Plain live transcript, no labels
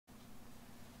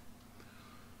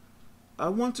I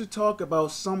want to talk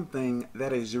about something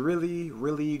that is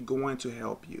really going to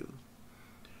help you.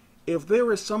 If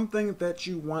there is something that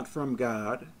you want from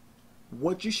God,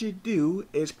 what you should do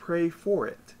is pray for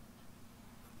it.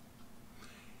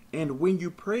 And when you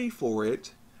pray for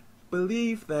it,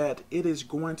 believe that it is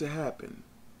going to happen.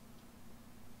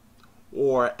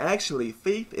 Or actually,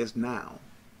 faith is now.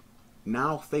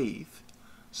 Now faith.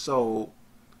 So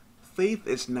faith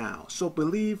is now. So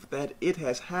believe that it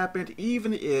has happened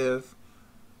even if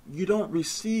you don't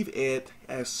receive it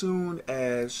as soon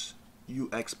as you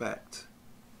expect.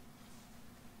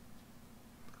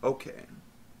 Okay.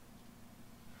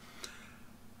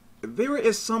 There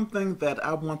is something that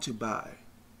I want to buy.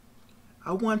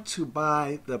 I want to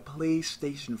buy the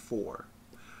PlayStation 4,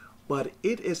 but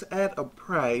it is at a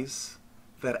price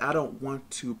that I don't want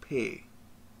to pay.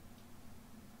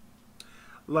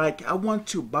 Like, I want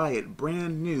to buy it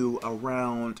brand new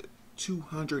around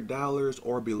 $200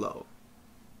 or below.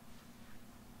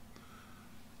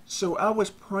 So I was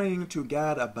praying to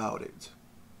God about it.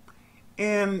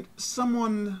 And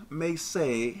someone may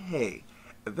say, hey,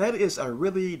 that is a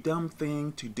really dumb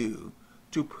thing to do,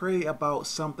 to pray about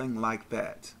something like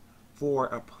that for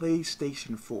a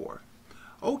PlayStation 4.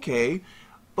 Okay,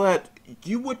 but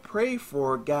you would pray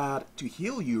for God to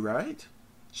heal you, right?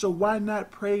 So why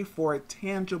not pray for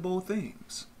tangible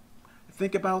things?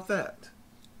 Think about that.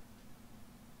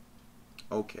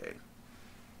 Okay.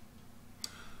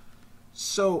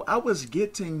 So I was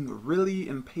getting really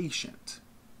impatient.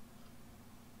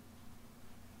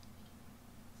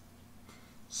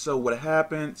 So what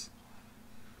happened,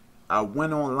 I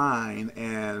went online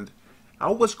and I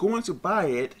was going to buy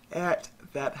it at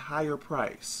that higher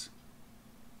price.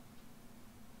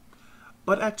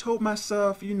 But I told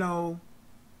myself,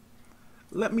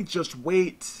 let me just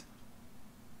wait.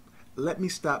 Let me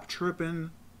stop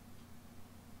tripping.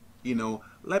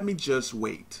 Let me just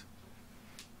wait.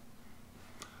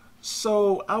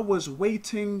 So I was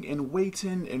waiting and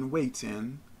waiting and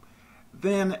waiting.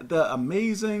 Then the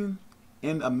amazing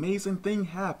thing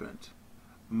happened.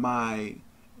 My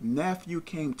nephew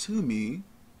came to me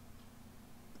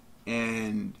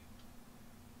and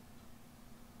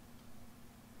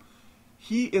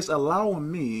he is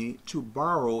allowing me to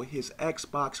borrow his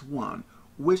Xbox One,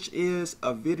 which is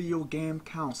a video game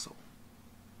console.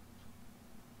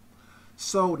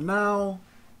 So now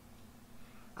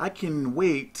I can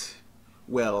wait.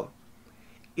 Well,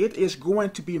 it is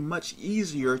going to be much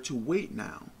easier to wait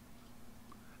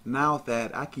now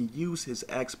that I can use his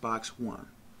Xbox One.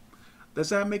 Does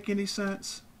that make any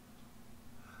sense?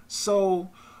 So,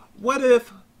 what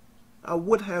if I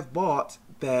would have bought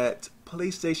that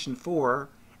PlayStation 4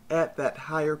 at that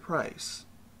higher price?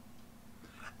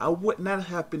 I would not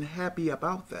have been happy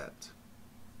about that.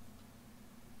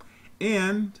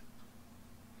 And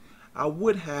I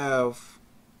would have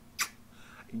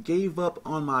gave up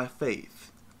on my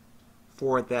faith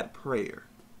for that prayer.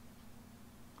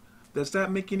 Does that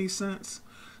make any sense?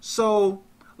 So,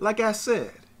 like I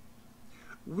said,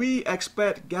 we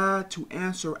expect God to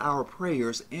answer our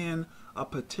prayers in a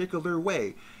particular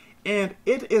way. And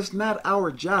it is not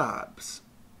our jobs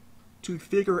to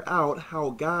figure out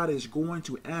how God is going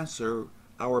to answer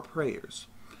our prayers.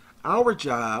 Our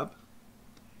job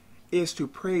is to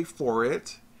pray for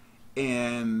it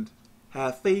and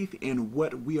have faith in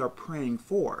what we are praying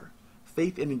for.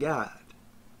 Faith in God.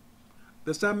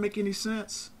 Does that make any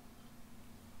sense?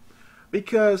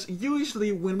 Because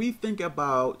usually when we think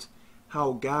about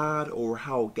how God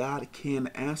can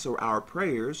answer our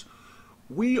prayers,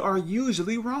 we are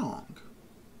usually wrong.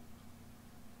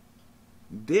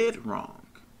 Dead wrong.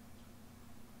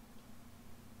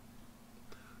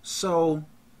 So,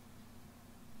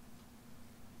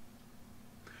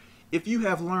 if you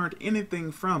have learned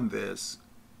anything from this,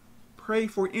 pray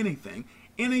for anything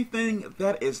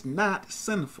that is not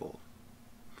sinful.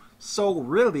 So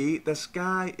really, the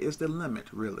sky is the limit,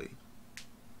 really.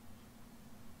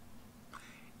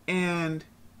 And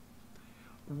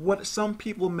what some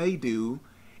people may do,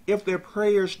 if their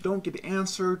prayers don't get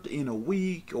answered in a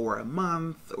week or a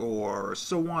month or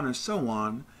so on and so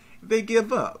on, they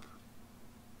give up.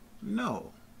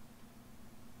 No.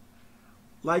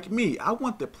 Like me, I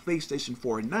want the PlayStation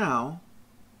 4 now,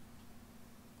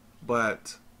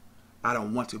 but I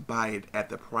don't want to buy it at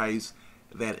the price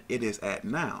that it is at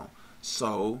now.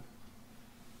 So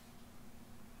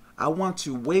I want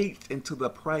to wait until the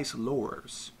price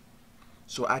lowers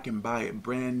so I can buy it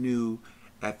brand new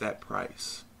at that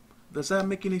price. Does that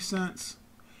make any sense?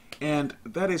 And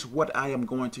that is what I am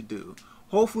going to do.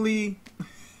 Hopefully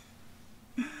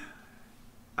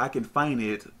I can find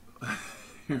it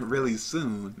really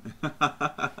soon.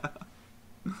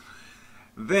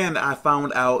 Then I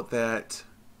found out that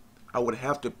I would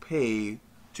have to pay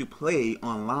to play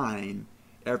online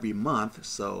every month,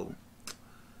 so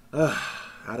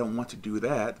I don't want to do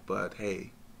that, but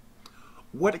hey,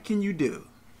 what can you do?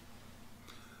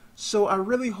 So I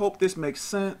really hope this makes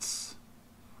sense.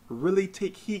 Really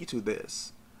take heed to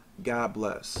this. God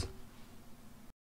bless.